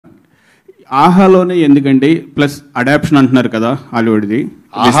ఆహాలోనే ఎందుకండి plus adoption అంటున్నారు కదా హాలీవుడ్ది.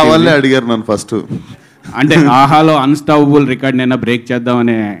 ఆహా వాళ్ళే అడిగారు నన్ను ఫస్ట్. అంటే ఆహాలో అన్స్టాపబుల్ రికార్డ్ అయినా బ్రేక్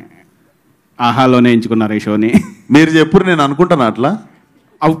చేద్దామనే ఆహాలోనే ఎంచుకున్నారు ఈ షోని. మీరు చెప్పురు, నేను అనుకుంటాను అట్లా.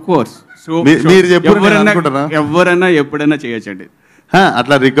 ఆఫ్ కోర్స్ మీరు చెప్పురు, ఎవరైనా ఎప్పుడైనా చేయొచ్చండి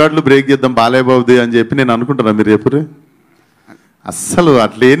అట్లా రికార్డులు బ్రేక్ చేద్దాం బాలయ్య బాబుది అని చెప్పి నేను అనుకుంటున్నా. మీరు చెప్పురు, అస్సలు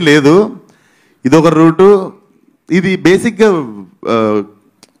అట్లేం లేదు. ఇది ఒక రూటు. ఇది బేసిక్గా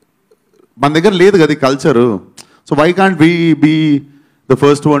మన దగ్గర లేదు కదా culture. So why can't we be the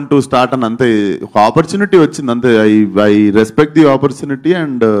first one to start అని అంతే. ఒక ఆపర్చునిటీ వచ్చింది అంతే. I respect the opportunity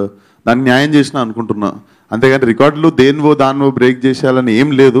and దానికి న్యాయం చేసిన అనుకుంటున్నా. అంతేగాని రికార్డులు దానివో బ్రేక్ చేసేయాలని ఏం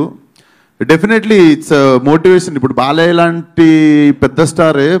లేదు. Definitely it's motivation. ఇప్పుడు బాలయ్య లాంటి పెద్ద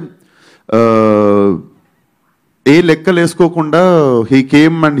స్టారే ఏ లెక్కలు వేసుకోకుండా he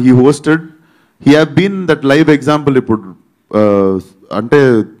came and he hosted. He have been that live example. ఇప్పుడు అంటే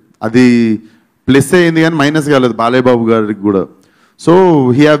అది ప్లస్ అయింది కానీ మైనస్ కాలేదు బాలయ్య బాబు గారికి కూడా. So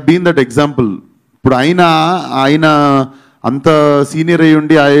he have been that example. ఇప్పుడు ఆయన అంత సీనియర్ అయ్యి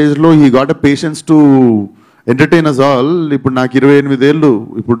ఉండి ఆ ఏజ్లో he got a patience to entertain us all. ఇప్పుడు నాకు 28 ఏళ్ళు.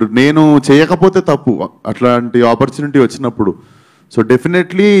 ఇప్పుడు నేను చేయకపోతే తప్పు అట్లాంటి ఆపర్చునిటీ వచ్చినప్పుడు. So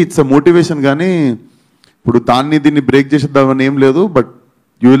definitely it's a motivation. కానీ ఇప్పుడు దీన్ని బ్రేక్ చేసేద్దామని ఏం లేదు. But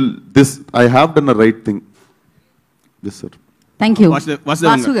you will this I have done a right thing. This sir. Thank you.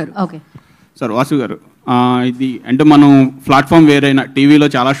 Vasu గారు. ఓకే సార్, వాసు గారు, ఇది అంటే మనం ప్లాట్ఫామ్ వేరైనా టీవీలో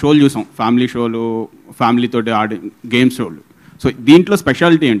చాలా షోలు చూసాం, ఫ్యామిలీ షోలు, ఫ్యామిలీతో ఆడే గేమ్ షోలు. సో దీంట్లో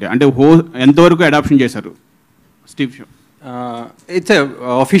స్పెషాలిటీ ఏంటి? అంటే ఎంతవరకు అడాప్షన్ చేశారు Steve show? It's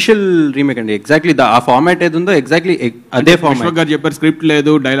official remake అండి. ఎగ్జాక్ట్లీ ఆ ఫార్మాట్ ఏది ఉందో ఎగ్జాక్ట్లీ అదే ఫార్మాట్. విశ్వక్ గారు చెప్పారు స్క్రిప్ట్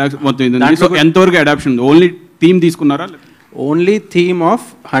లేదు, డైలాగ్స్ మొత్తం. సో ఎంతవరకు అడాప్షన్? ఓన్లీ థీమ్ తీసుకున్నారా? Only theme of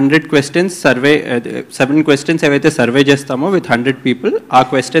 100 questions survey, 7 questions ఏవైతే సర్వే చేస్తామో విత్ 100 పీపుల్, ఆ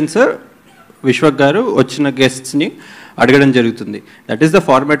క్వశ్చన్స్ విశ్వక్ గారు వచ్చిన గెస్ట్స్ని అడగడం జరుగుతుంది. That is the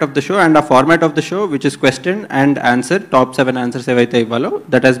format of the show. And ఆ format of the show which is question and answer, top 7 answers ఏవైతే ఇవ్వాలో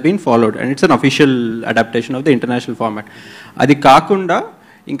that Hess been followed. And it's an official adaptation of the international format. అది కాకుండా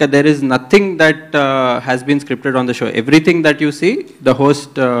ఇంకా there is nothing that has been scripted on the show. Everything that you see the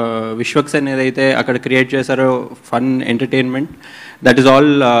host Vishwak సెన్ ఏదైతే అక్కడ create చేశారో, fun, entertainment, that is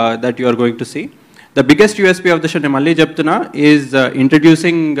all that you are going to see. The biggest USP of the show, నేను మళ్ళీ చెప్తున్నా, is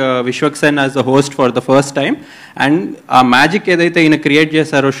introducing Vishwak Sen as the host for the first time. And ఆ magic ఏదైతే ఈయన create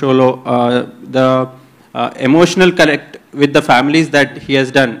చేశారో షోలో, the emotional connect with the families that he has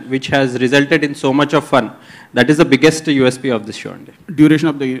done, which has resulted in so much of fun. That is the biggest USP of this show. Duration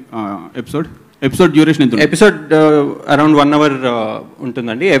of the episode duration ఎంత? Episode around 1 hour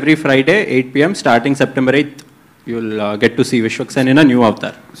ఉంటుందండి. Every Friday 8 PM starting September 8th. You will get to see Vishwak Sen in a new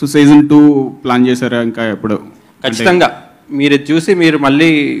avatar. So season 2 plan చేశారా? ఇంకా ఎప్పుడు? ఖచ్చితంగా మీరు చూసి మీరు మళ్ళీ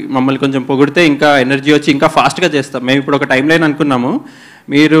మమ్మల్ని కొంచెం పొగిడితే ఇంకా ఎనర్జీ వచ్చి ఇంకా ఫాస్ట్గా చేస్తాం. మేము ఇప్పుడు ఒక టైం లైన్ అనుకున్నాము,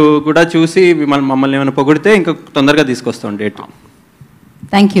 మీరు కూడా చూసి మమ్మల్ని ఏమైనా పొగిడితే ఇంకా తొందరగా తీసుకొస్తాం డేట్.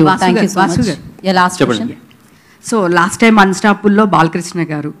 Thank you. చెప్పండి. సో లాస్ట్ టైం అన్స్టాపుల్లో బాలకృష్ణ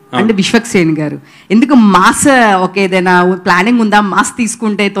గారు అంటే విశ్వక్ సేన్ గారు ఎందుకు మాస్ ఒక ఏదైనా ప్లానింగ్ ఉందా, మాస్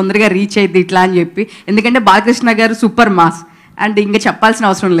తీసుకుంటే తొందరగా రీచ్ అయ్యింది ఇట్లా అని చెప్పి? ఎందుకంటే బాలకృష్ణ గారు సూపర్ మాస్ అండ్ ఇంకా చెప్పాల్సిన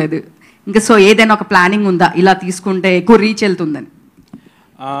అవసరం లేదు. ఇంకా సో ఏదైనా ఒక ప్లానింగ్ ఉందా ఇలా తీసుకుంటే ఎక్కువ రీచ్ వెళ్తుందని?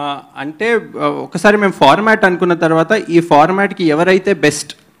 అంటే ఒకసారి మేము ఫార్మాట్ అనుకున్న తర్వాత ఈ ఫార్మాట్కి ఎవరైతే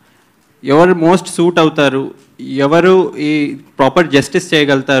బెస్ట్, ఎవరు మోస్ట్ సూట్ అవుతారు, ఎవరు ఈ ప్రాపర్ జస్టిస్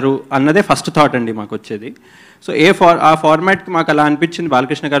చేయగలుగుతారు అన్నదే ఫస్ట్ థాట్ అండి మాకు వచ్చేది. సో ఆ ఫార్మాట్కి మాకు అలా అనిపించింది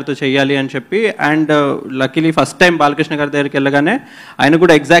బాలకృష్ణ గారితో చేయాలి అని చెప్పి. And luckily first time Balakrishna గారి దగ్గరికి వెళ్ళగానే ఆయన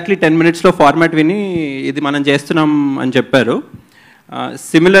కూడా ఎగ్జాక్ట్లీ 10 minutesలో ఫార్మాట్ విని ఇది మనం చేస్తున్నాం అని చెప్పారు.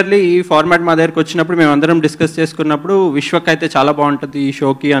 సిమిలర్లీ ఈ ఫార్మాట్ మా దగ్గరికి వచ్చినప్పుడు మేము అందరం డిస్కస్ చేసుకున్నప్పుడు విశ్వక్ అయితే చాలా బాగుంటుంది ఈ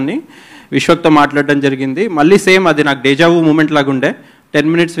షోకి అని విశ్వక్తో మాట్లాడడం జరిగింది. మళ్ళీ సేమ్ అది నాకు డేజావు మూమెంట్ లాగా ఉండే. 10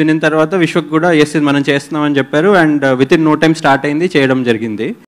 minutes వినిన తర్వాత విశ్వక్ కూడా ఎస్ ఇది మనం చేస్తున్నామని చెప్పారు. And with in no time start అయింది, చేయడం జరిగింది.